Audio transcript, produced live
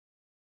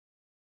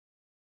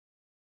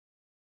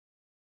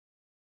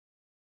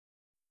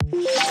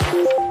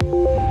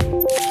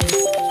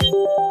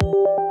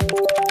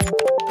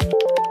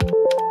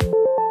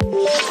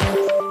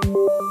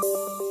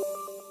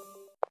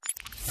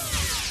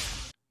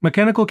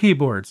Mechanical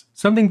keyboards,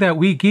 something that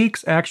we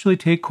geeks actually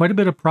take quite a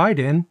bit of pride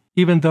in,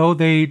 even though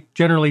they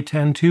generally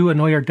tend to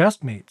annoy our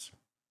desk mates.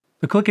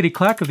 The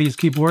clickety-clack of these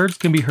keyboards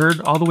can be heard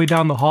all the way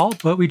down the hall,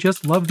 but we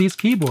just love these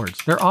keyboards.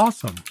 They're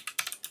awesome.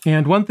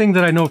 And one thing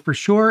that I know for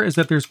sure is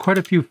that there's quite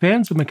a few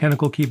fans of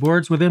mechanical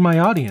keyboards within my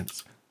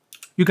audience.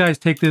 You guys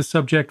take this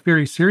subject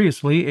very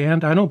seriously,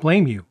 and I don't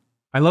blame you.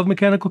 I love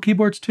mechanical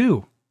keyboards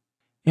too.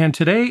 And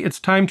today it's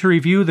time to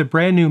review the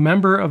brand new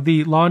member of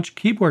the Launch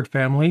keyboard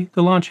family,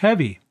 the Launch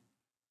Heavy.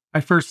 I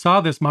first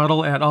saw this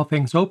model at All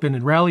Things Open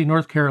in Raleigh,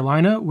 North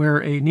Carolina,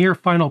 where a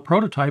near-final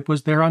prototype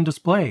was there on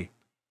display.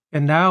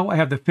 And now I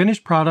have the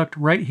finished product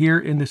right here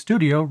in the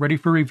studio ready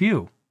for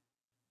review.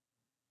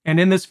 And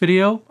in this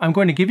video, I'm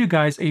going to give you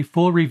guys a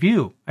full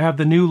review. I have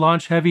the new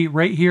Launch Heavy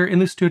right here in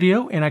the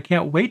studio, and I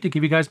can't wait to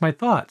give you guys my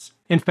thoughts.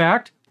 In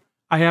fact,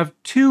 I have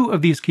 2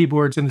 of these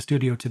keyboards in the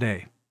studio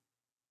today.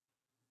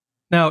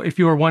 Now, if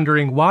you are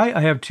wondering why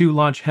I have 2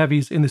 Launch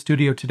Heavies in the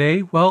studio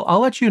today, well, I'll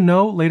let you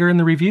know later in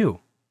the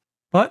review.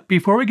 But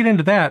before we get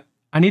into that,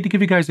 I need to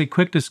give you guys a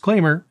quick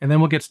disclaimer, and then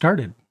we'll get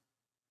started.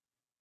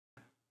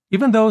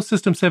 Even though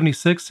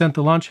System76 sent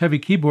the Launch Heavy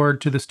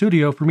keyboard to the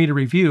studio for me to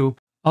review,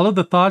 all of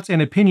the thoughts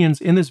and opinions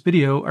in this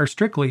video are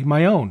strictly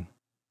my own.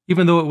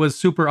 Even though it was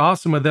super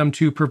awesome of them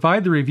to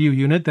provide the review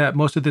unit that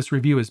most of this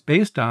review is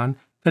based on,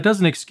 that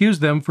doesn't excuse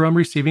them from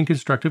receiving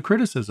constructive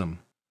criticism.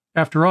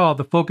 After all,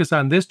 the focus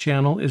on this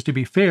channel is to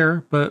be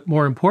fair, but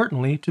more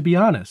importantly, to be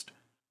honest.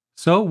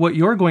 So what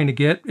you're going to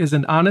get is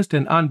an honest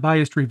and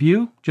unbiased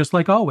review, just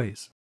like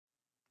always.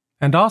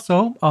 And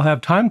also, I'll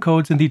have time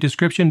codes in the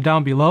description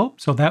down below,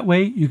 so that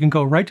way you can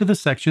go right to the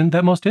section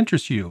that most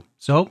interests you.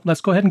 So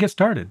let's go ahead and get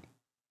started.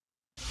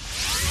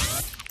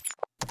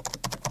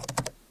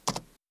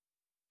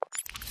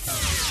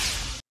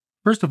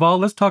 First of all,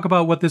 let's talk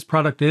about what this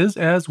product is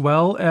as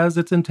well as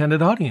its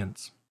intended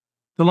audience.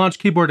 The Launch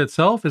keyboard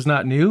itself is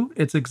not new,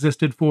 it's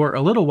existed for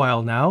a little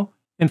while now.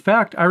 In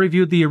fact, I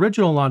reviewed the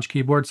original Launch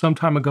keyboard some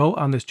time ago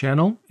on this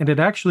channel, and it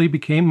actually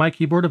became my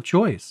keyboard of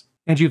choice.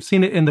 And you've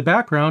seen it in the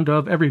background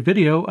of every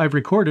video I've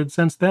recorded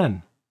since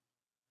then.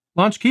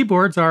 Launch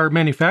keyboards are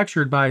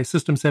manufactured by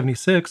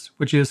System76,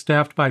 which is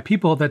staffed by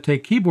people that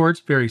take keyboards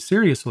very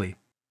seriously,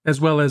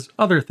 as well as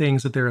other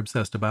things that they're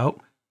obsessed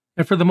about.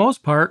 And for the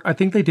most part, I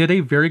think they did a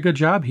very good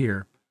job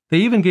here. They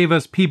even gave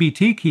us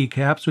PBT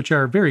keycaps, which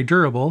are very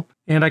durable,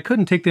 and I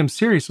couldn't take them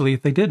seriously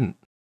if they didn't.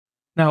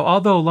 Now,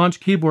 although Launch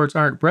keyboards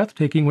aren't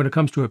breathtaking when it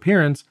comes to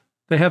appearance,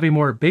 they have a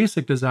more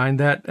basic design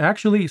that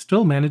actually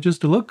still manages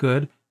to look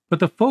good, but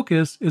the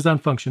focus is on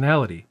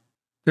functionality.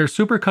 They're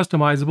super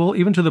customizable,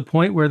 even to the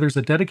point where there's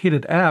a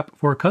dedicated app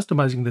for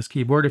customizing this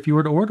keyboard if you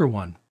were to order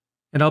one.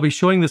 And I'll be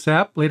showing this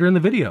app later in the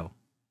video.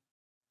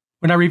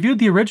 When I reviewed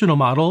the original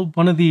model,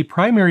 one of the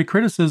primary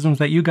criticisms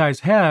that you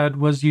guys had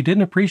was you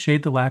didn't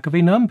appreciate the lack of a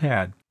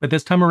numpad. But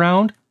this time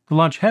around, the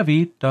Launch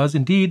Heavy does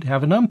indeed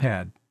have a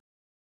numpad.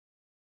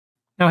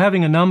 Now,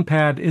 having a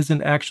numpad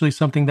isn't actually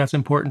something that's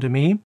important to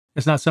me.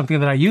 It's not something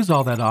that I use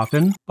all that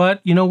often, but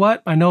you know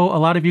what? I know a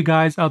lot of you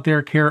guys out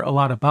there care a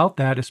lot about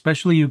that,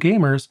 especially you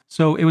gamers,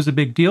 so it was a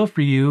big deal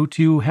for you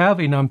to have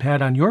a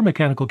numpad on your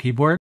mechanical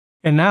keyboard,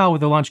 and now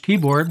with the Launch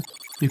keyboard,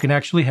 you can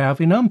actually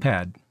have a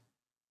numpad.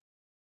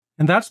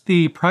 And that's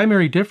the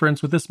primary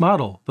difference with this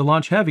model, the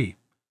Launch Heavy.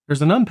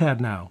 There's a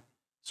numpad now,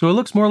 so it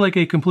looks more like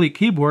a complete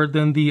keyboard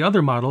than the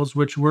other models,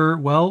 which were,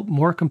 well,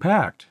 more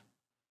compact.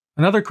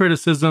 Another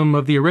criticism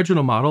of the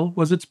original model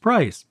was its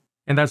price.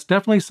 And that's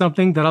definitely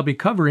something that I'll be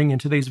covering in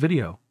today's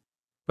video.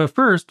 But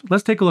first,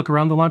 let's take a look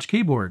around the Launch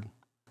keyboard.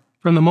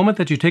 From the moment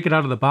that you take it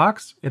out of the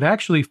box, it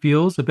actually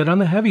feels a bit on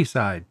the heavy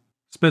side,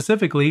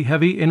 specifically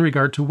heavy in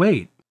regard to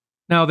weight.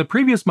 Now, the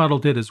previous model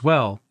did as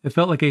well. It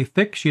felt like a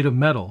thick sheet of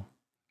metal.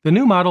 The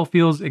new model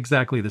feels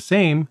exactly the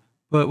same,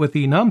 but with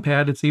the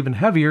numpad, it's even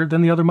heavier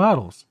than the other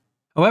models.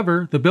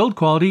 However, the build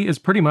quality is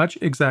pretty much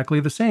exactly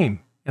the same,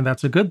 and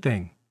that's a good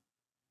thing.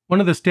 One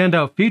of the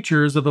standout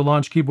features of the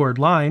Launch keyboard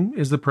line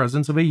is the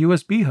presence of a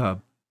USB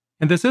hub.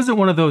 And this isn't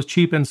one of those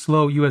cheap and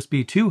slow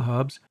USB 2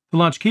 hubs. The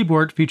Launch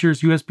keyboard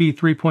features USB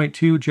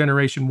 3.2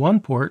 Generation 1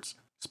 ports,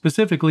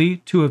 specifically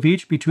 2 of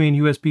each between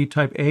USB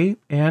Type-A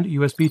and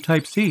USB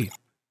Type-C.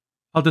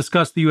 I'll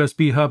discuss the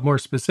USB hub more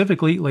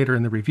specifically later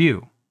in the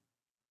review.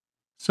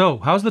 So,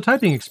 how's the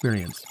typing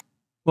experience?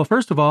 Well,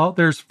 first of all,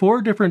 there's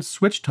 4 different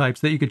switch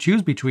types that you could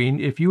choose between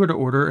if you were to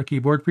order a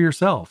keyboard for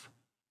yourself.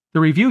 The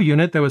review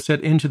unit that was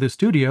sent into the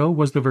studio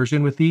was the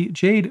version with the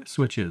Jade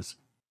switches.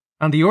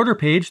 On the order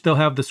page, they'll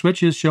have the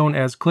switches shown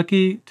as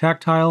clicky,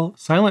 tactile,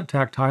 silent,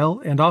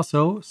 and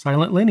also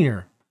silent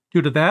linear.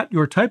 Due to that,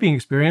 your typing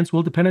experience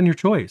will depend on your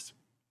choice.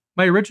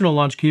 My original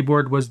Launch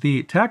keyboard was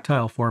the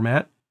tactile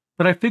format,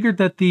 but I figured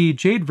that the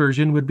Jade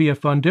version would be a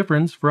fun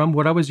difference from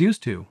what I was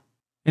used to.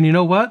 And you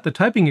know what? The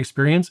typing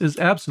experience is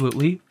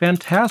absolutely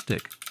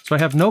fantastic, so I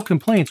have no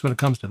complaints when it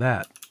comes to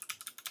that.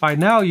 By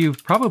now,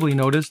 you've probably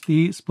noticed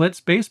the split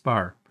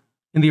spacebar.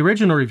 In the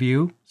original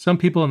review, some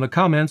people in the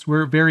comments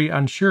were very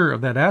unsure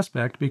of that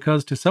aspect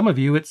because to some of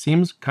you it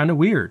seems kind of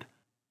weird.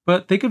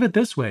 But think of it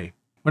this way.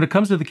 when it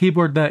comes to the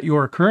keyboard that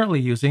you're currently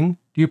using,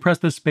 do you press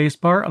the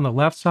spacebar on the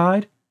left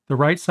side, the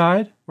right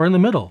side, or in the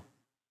middle?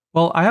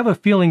 Well, I have a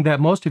feeling that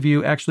most of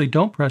you actually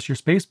don't press your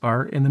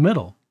spacebar in the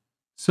middle.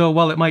 So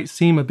while it might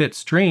seem a bit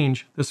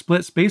strange, the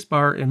split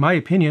spacebar, in my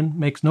opinion,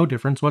 makes no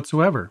difference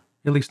whatsoever,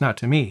 at least not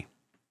to me.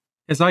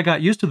 As I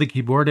got used to the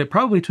keyboard, it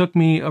probably took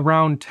me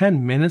around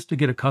 10 minutes to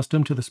get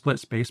accustomed to the split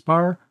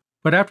spacebar,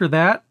 but after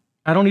that,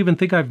 I don't even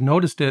think I've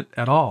noticed it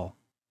at all.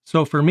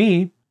 So for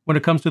me, when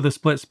it comes to the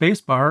split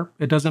spacebar,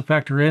 it doesn't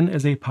factor in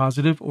as a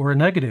positive or a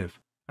negative.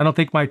 I don't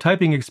think my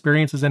typing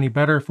experience is any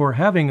better for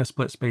having a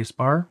split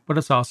spacebar, but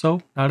it's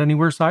also not any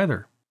worse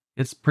either.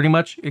 It's pretty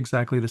much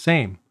exactly the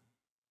same.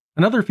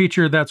 Another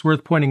feature that's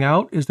worth pointing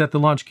out is that the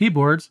Launch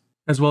keyboards,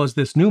 as well as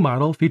this new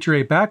model, feature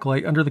a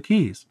backlight under the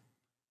keys.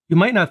 You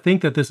might not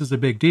think that this is a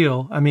big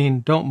deal. I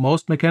mean, don't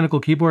most mechanical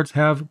keyboards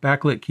have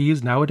backlit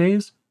keys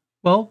nowadays?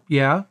 Well,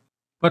 yeah.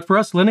 But for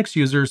us Linux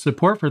users,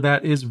 support for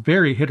that is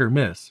very hit or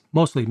miss,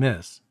 mostly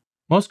miss.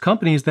 Most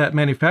companies that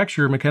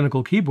manufacture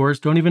mechanical keyboards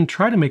don't even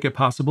try to make it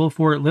possible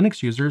for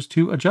Linux users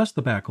to adjust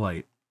the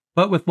backlight.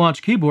 But with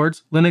Launch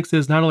keyboards, Linux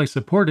is not only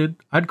supported,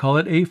 I'd call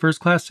it a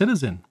first-class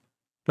citizen.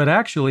 But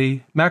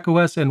actually,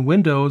 macOS and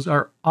Windows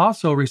are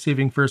also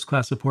receiving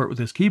first-class support with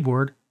this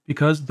keyboard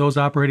because those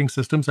operating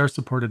systems are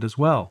supported as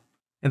well.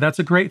 And that's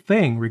a great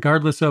thing.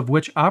 Regardless of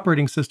which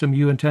operating system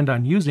you intend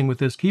on using with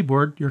this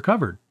keyboard, you're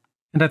covered.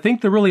 And I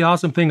think the really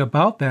awesome thing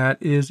about that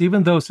is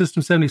even though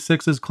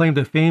System76's claim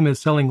to fame is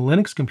selling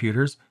Linux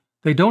computers,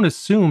 they don't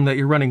assume that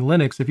you're running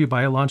Linux if you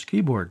buy a Launch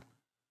keyboard.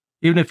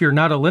 Even if you're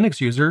not a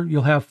Linux user,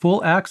 you'll have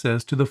full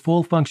access to the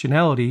full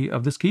functionality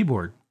of this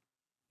keyboard.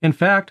 In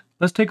fact,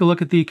 let's take a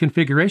look at the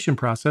configuration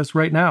process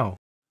right now.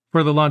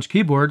 For the Launch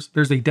keyboards,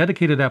 there's a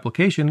dedicated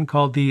application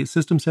called the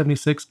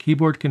System76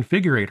 Keyboard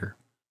Configurator.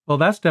 Well,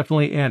 that's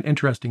definitely an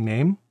interesting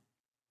name.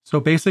 So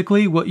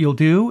basically, what you'll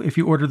do if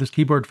you order this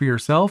keyboard for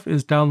yourself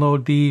is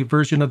download the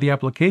version of the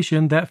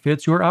application that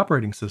fits your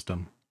operating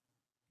system.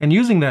 And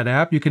using that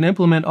app, you can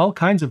implement all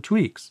kinds of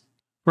tweaks.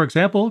 For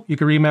example, you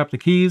can remap the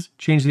keys,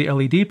 change the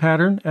LED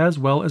pattern, as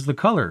well as the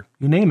color,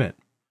 you name it.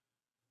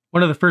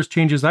 One of the first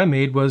changes I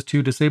made was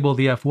to disable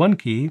the F1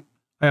 key.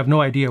 I have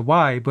no idea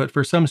why, but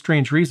for some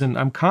strange reason,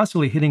 I'm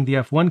constantly hitting the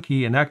F1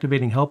 key and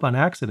activating help on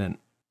accident.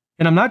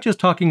 And I'm not just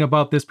talking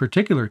about this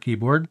particular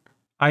keyboard.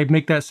 I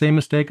make that same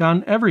mistake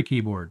on every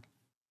keyboard.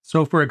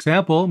 So for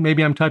example,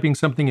 maybe I'm typing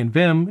something in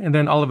Vim and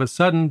then all of a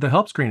sudden the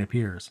help screen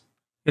appears.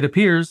 It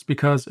appears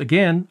because,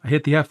 again, I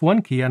hit the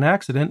F1 key on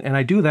accident and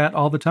I do that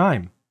all the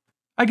time.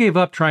 I gave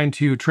up trying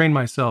to train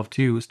myself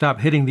to stop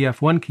hitting the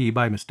F1 key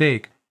by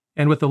mistake,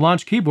 and with the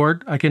Launch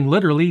keyboard, I can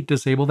literally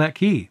disable that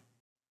key.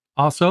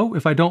 Also,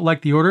 if I don't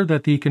like the order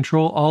that the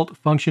Control, Alt,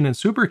 Function, and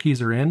Super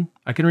keys are in,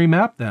 I can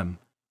remap them.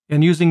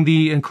 And using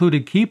the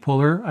included key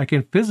puller, I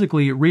can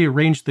physically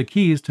rearrange the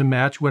keys to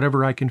match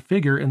whatever I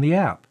configure in the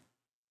app.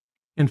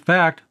 In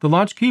fact, the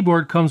Launch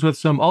keyboard comes with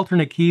some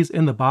alternate keys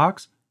in the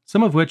box,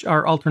 some of which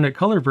are alternate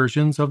color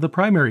versions of the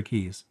primary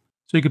keys.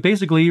 So you could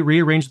basically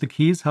rearrange the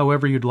keys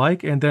however you'd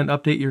like and then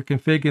update your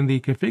config in the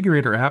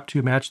Configurator app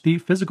to match the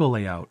physical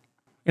layout.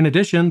 In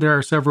addition, there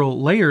are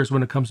several layers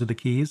when it comes to the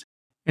keys,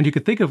 and you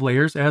could think of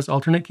layers as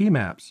alternate key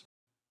maps.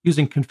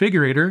 Using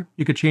Configurator,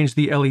 you could change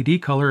the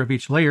LED color of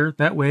each layer,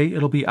 that way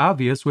it'll be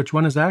obvious which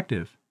one is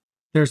active.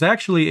 There's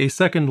actually a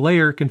second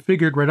layer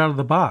configured right out of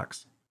the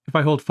box. If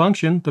I hold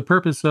Function, the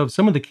purpose of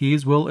some of the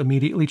keys will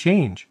immediately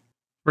change.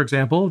 For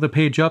example, the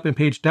page up and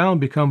page down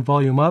become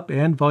volume up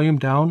and volume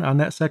down on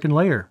that second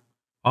layer.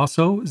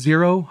 Also,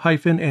 0,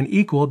 hyphen, and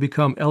equal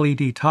become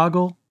LED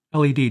toggle,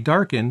 LED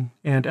darken,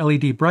 and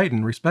LED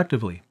brighten,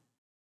 respectively.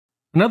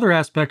 Another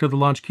aspect of the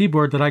Launch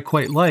keyboard that I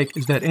quite like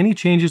is that any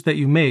changes that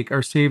you make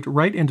are saved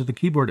right into the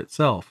keyboard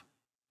itself.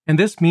 And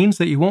this means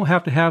that you won't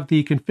have to have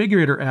the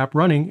Configurator app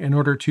running in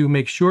order to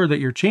make sure that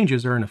your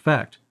changes are in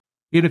effect.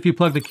 Even if you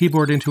plug the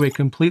keyboard into a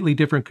completely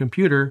different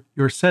computer,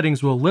 your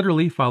settings will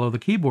literally follow the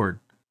keyboard.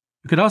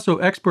 You can also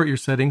export your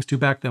settings to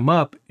back them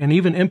up, and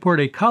even import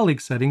a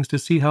colleague's settings to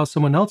see how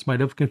someone else might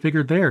have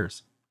configured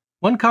theirs.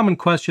 One common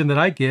question that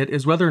I get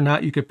is whether or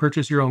not you could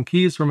purchase your own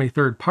keys from a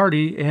third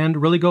party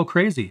and really go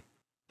crazy.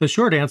 The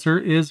short answer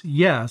is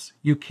yes,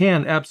 you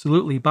can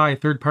absolutely buy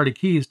third-party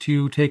keys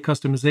to take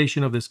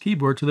customization of this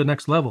keyboard to the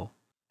next level.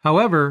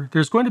 However,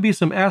 there's going to be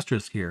some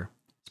asterisks here.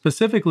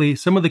 Specifically,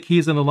 some of the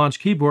keys on the Launch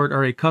keyboard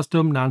are a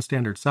custom,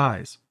 non-standard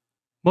size.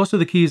 Most of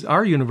the keys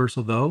are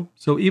universal though,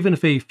 so even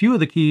if a few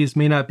of the keys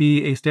may not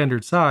be a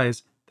standard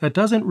size, that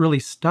doesn't really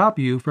stop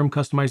you from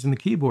customizing the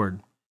keyboard.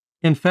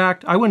 In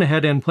fact, I went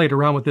ahead and played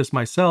around with this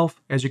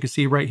myself, as you can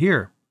see right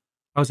here.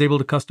 I was able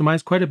to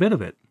customize quite a bit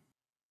of it.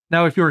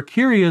 Now, if you're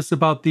curious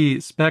about the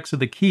specs of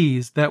the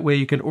keys, that way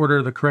you can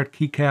order the correct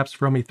keycaps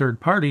from a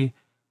third party,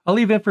 I'll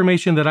leave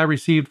information that I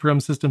received from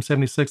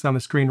System76 on the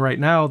screen right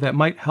now that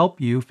might help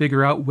you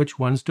figure out which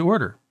ones to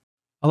order.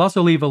 I'll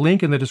also leave a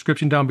link in the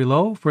description down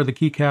below for the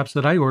keycaps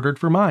that I ordered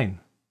for mine.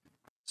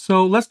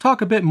 So let's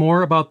talk a bit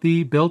more about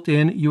the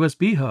built-in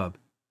USB hub.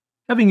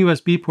 Having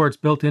USB ports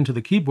built into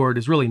the keyboard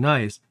is really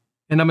nice.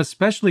 And I'm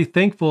especially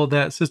thankful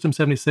that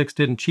System76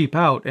 didn't cheap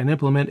out and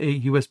implement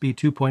a USB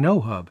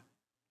 2.0 hub.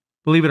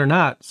 Believe it or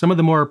not, some of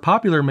the more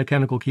popular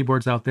mechanical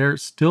keyboards out there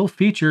still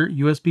feature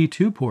USB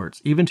 2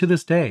 ports, even to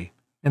this day.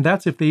 And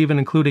that's if they even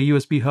include a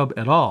USB hub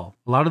at all.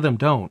 A lot of them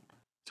don't.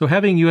 So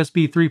having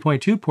USB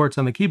 3.2 ports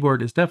on the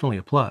keyboard is definitely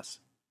a plus.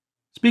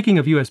 Speaking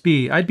of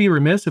USB, I'd be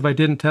remiss if I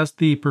didn't test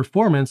the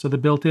performance of the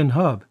built-in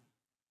hub.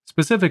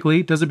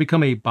 Specifically, does it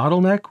become a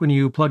bottleneck when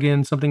you plug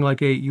in something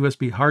like a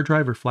USB hard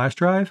drive or flash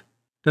drive?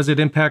 Does it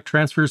impact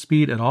transfer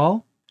speed at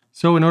all?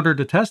 So in order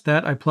to test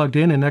that, I plugged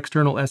in an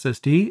external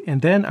SSD,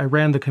 and then I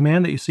ran the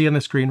command that you see on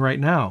the screen right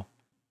now.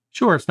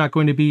 Sure, it's not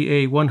going to be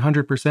a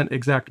 100%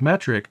 exact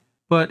metric,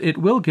 but it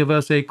will give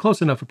us a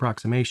close enough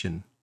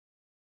approximation.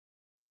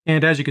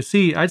 And as you can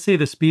see, I'd say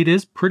the speed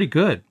is pretty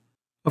good.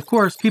 Of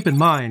course, keep in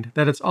mind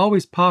that it's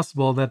always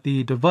possible that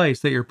the device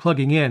that you're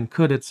plugging in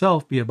could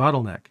itself be a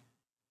bottleneck.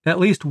 At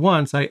least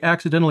once, I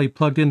accidentally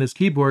plugged in this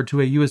keyboard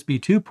to a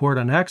USB 2 port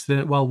on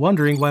accident while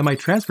wondering why my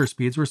transfer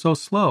speeds were so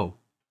slow.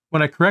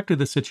 When I corrected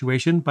the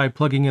situation by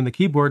plugging in the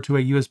keyboard to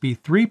a USB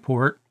 3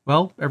 port,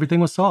 well, everything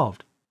was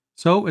solved.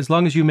 So as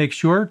long as you make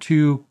sure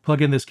to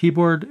plug in this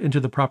keyboard into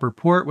the proper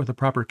port with the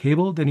proper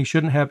cable, then you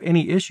shouldn't have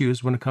any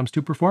issues when it comes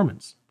to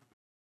performance.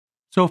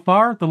 So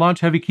far, the Launch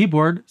Heavy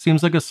keyboard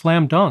seems like a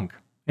slam dunk.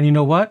 And you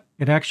know what?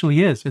 It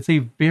actually is. It's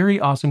a very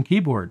awesome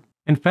keyboard.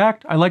 In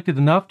fact, I liked it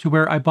enough to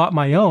where I bought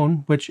my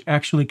own, which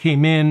actually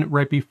came in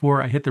right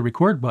before I hit the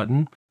record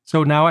button.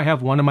 So now I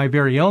have one of my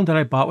very own that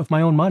I bought with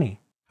my own money.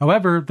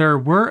 However, there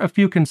were a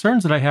few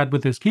concerns that I had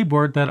with this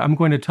keyboard that I'm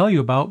going to tell you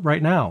about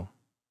right now.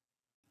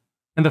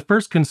 And the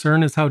first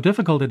concern is how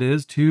difficult it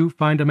is to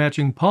find a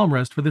matching palm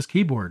rest for this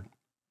keyboard.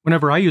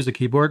 Whenever I use a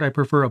keyboard, I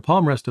prefer a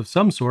palm rest of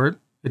some sort.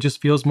 It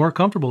just feels more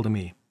comfortable to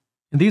me.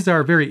 And these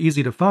are very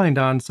easy to find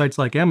on sites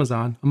like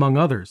Amazon, among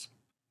others.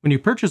 When you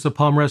purchase a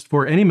palm rest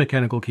for any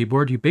mechanical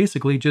keyboard, you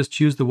basically just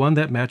choose the one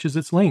that matches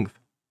its length.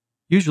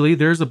 Usually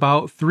there's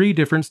about 3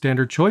 different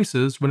standard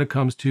choices when it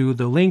comes to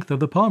the length of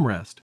the palm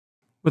rest.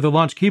 With the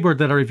Launch keyboard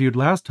that I reviewed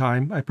last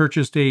time, I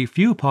purchased a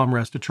few palm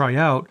rests to try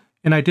out,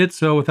 and I did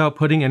so without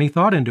putting any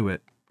thought into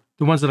it.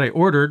 The ones that I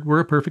ordered were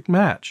a perfect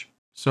match.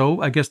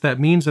 So I guess that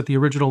means that the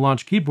original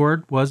Launch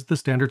keyboard was the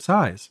standard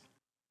size.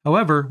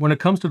 However, when it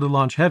comes to the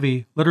Launch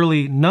Heavy,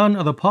 literally none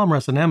of the palm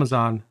rests on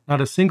Amazon, not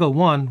a single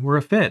one, were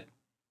a fit.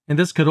 And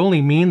this could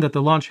only mean that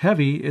the Launch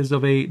Heavy is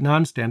of a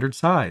non-standard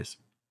size.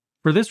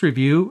 For this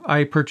review,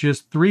 I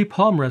purchased 3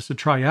 palm rests to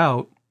try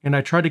out, and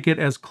I tried to get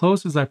as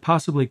close as I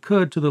possibly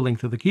could to the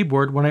length of the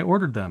keyboard when I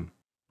ordered them.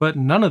 But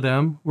none of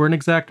them were an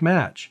exact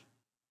match.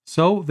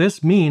 So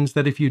this means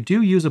that if you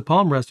do use a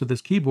palm rest with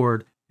this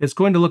keyboard, it's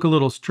going to look a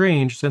little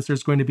strange since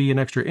there's going to be an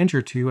extra inch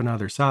or two on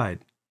either side.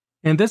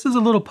 And this is a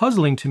little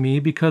puzzling to me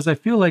because I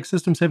feel like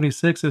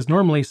System76 is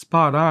normally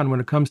spot on when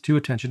it comes to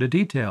attention to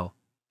detail.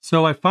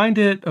 So I find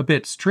it a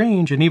bit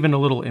strange and even a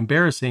little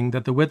embarrassing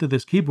that the width of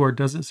this keyboard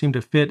doesn't seem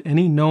to fit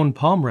any known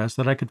palm rest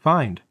that I could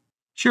find.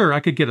 Sure, I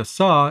could get a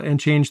saw and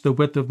change the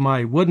width of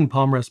my wooden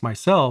palm rest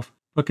myself,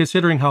 but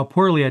considering how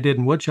poorly I did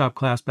in woodshop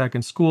class back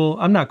in school,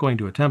 I'm not going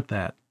to attempt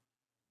that.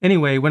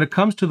 Anyway, when it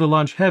comes to the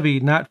Launch Heavy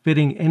not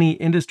fitting any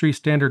industry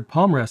standard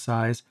palm rest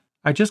size,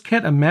 I just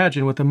can't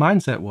imagine what the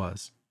mindset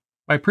was.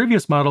 My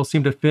previous model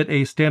seemed to fit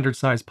a standard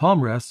size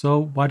palm rest,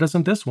 so why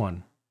doesn't this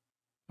one?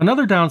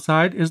 Another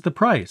downside is the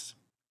price.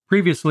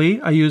 Previously,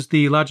 I used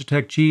the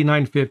Logitech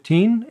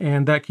G915,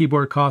 and that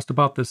keyboard cost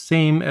about the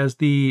same as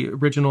the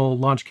original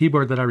Launch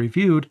keyboard that I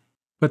reviewed,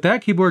 but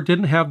that keyboard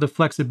didn't have the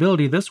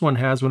flexibility this one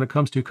has when it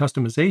comes to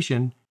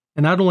customization,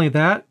 and not only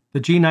that,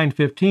 the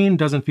G915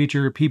 doesn't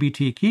feature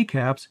PBT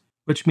keycaps,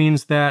 which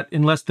means that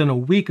in less than a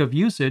week of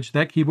usage,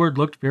 that keyboard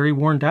looked very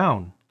worn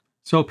down.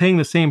 So paying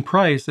the same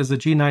price as the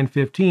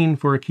G915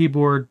 for a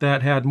keyboard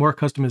that had more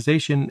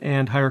customization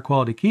and higher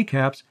quality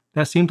keycaps,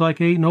 that seemed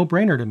like a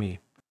no-brainer to me.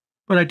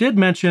 But I did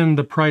mention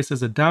the price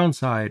as a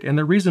downside, and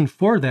the reason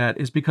for that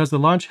is because the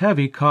Launch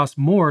Heavy costs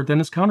more than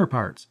its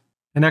counterparts,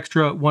 an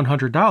extra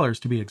 $100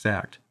 to be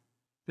exact.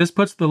 This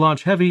puts the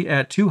Launch Heavy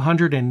at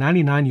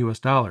 $299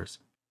 US.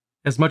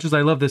 As much as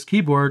I love this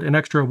keyboard, an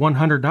extra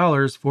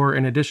 $100 for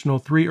an additional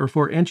 3 or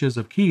 4 inches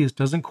of keys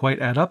doesn't quite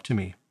add up to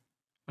me.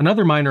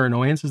 Another minor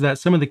annoyance is that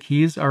some of the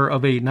keys are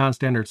of a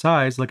non-standard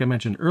size, like I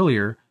mentioned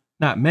earlier,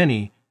 not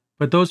many,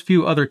 but those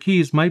few other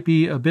keys might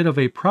be a bit of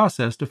a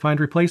process to find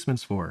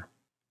replacements for.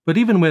 But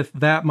even with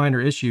that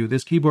minor issue,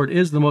 this keyboard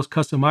is the most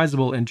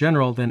customizable in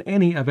general than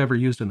any I've ever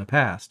used in the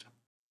past.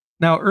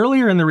 Now,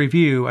 earlier in the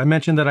review, I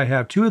mentioned that I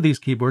have 2 of these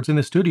keyboards in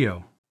the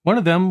studio. One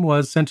of them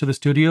was sent to the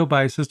studio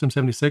by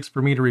System76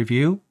 for me to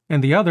review,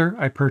 and the other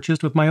I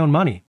purchased with my own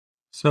money.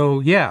 So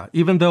yeah,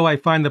 even though I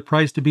find the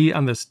price to be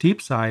on the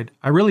steep side,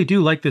 I really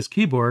do like this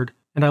keyboard,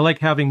 and I like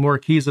having more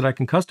keys that I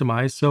can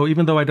customize, so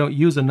even though I don't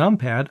use a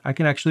numpad, I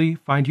can actually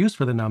find use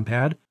for the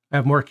numpad. I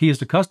have more keys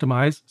to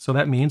customize, so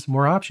that means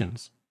more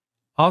options.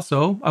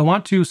 Also, I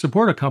want to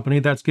support a company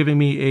that's giving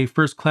me a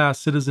first-class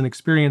citizen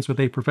experience with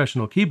a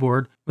professional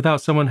keyboard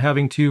without someone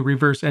having to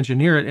reverse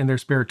engineer it in their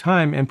spare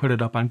time and put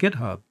it up on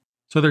GitHub.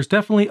 So there's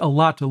definitely a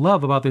lot to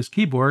love about this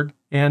keyboard,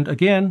 and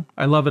again,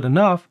 I love it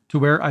enough to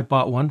where I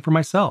bought one for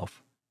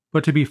myself.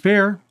 But to be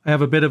fair, I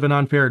have a bit of an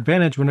unfair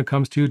advantage when it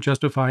comes to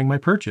justifying my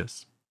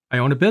purchase. I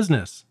own a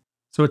business,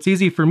 so it's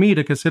easy for me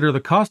to consider the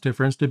cost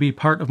difference to be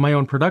part of my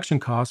own production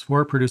costs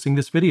for producing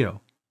this video.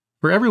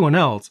 For everyone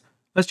else,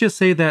 let's just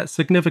say that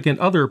significant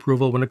other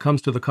approval when it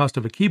comes to the cost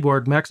of a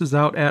keyboard maxes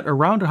out at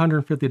around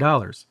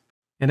 $150,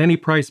 and any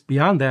price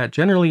beyond that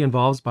generally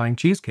involves buying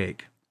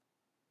cheesecake.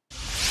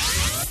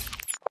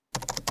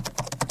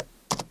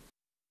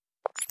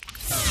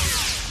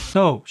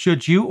 So,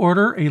 should you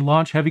order a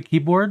Launch Heavy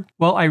keyboard?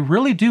 Well, I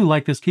really do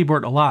like this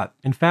keyboard a lot.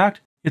 In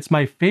fact, it's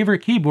my favorite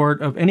keyboard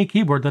of any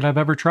keyboard that I've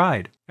ever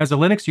tried. As a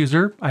Linux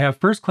user, I have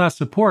first-class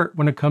support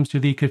when it comes to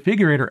the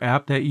configurator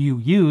app that you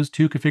use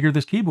to configure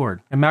this keyboard.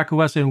 And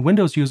macOS and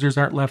Windows users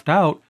aren't left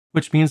out,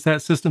 which means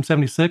that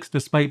System76,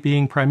 despite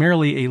being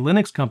primarily a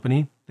Linux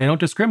company, they don't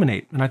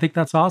discriminate, and I think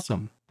that's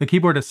awesome. The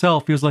keyboard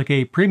itself feels like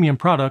a premium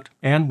product,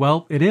 and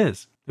well, it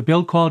is. The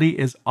build quality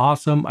is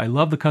awesome, I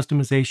love the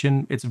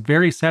customization, it's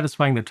very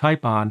satisfying to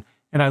type on,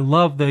 and I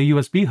love the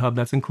USB hub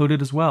that's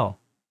included as well.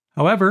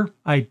 However,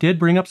 I did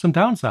bring up some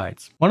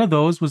downsides. One of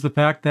those was the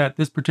fact that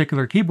this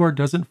particular keyboard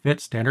doesn't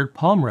fit standard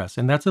palm rests,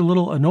 and that's a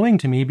little annoying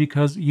to me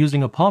because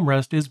using a palm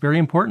rest is very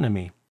important to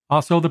me.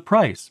 Also, the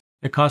price.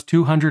 It costs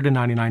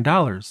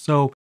 $299,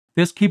 so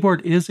this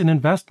keyboard is an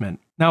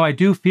investment. Now, I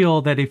do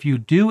feel that if you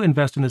do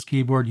invest in this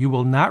keyboard, you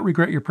will not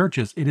regret your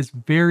purchase. It is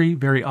very,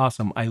 very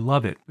awesome. I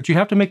love it. But you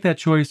have to make that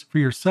choice for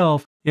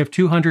yourself if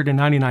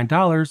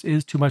 $299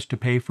 is too much to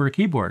pay for a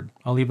keyboard.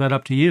 I'll leave that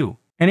up to you.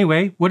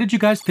 Anyway, what did you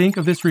guys think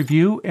of this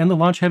review and the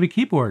Launch Heavy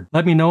keyboard?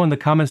 Let me know in the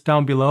comments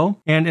down below.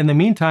 And in the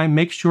meantime,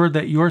 make sure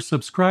that you're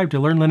subscribed to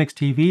Learn Linux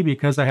TV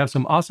because I have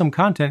some awesome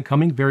content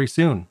coming very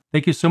soon.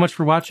 Thank you so much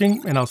for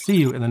watching, and I'll see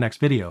you in the next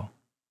video.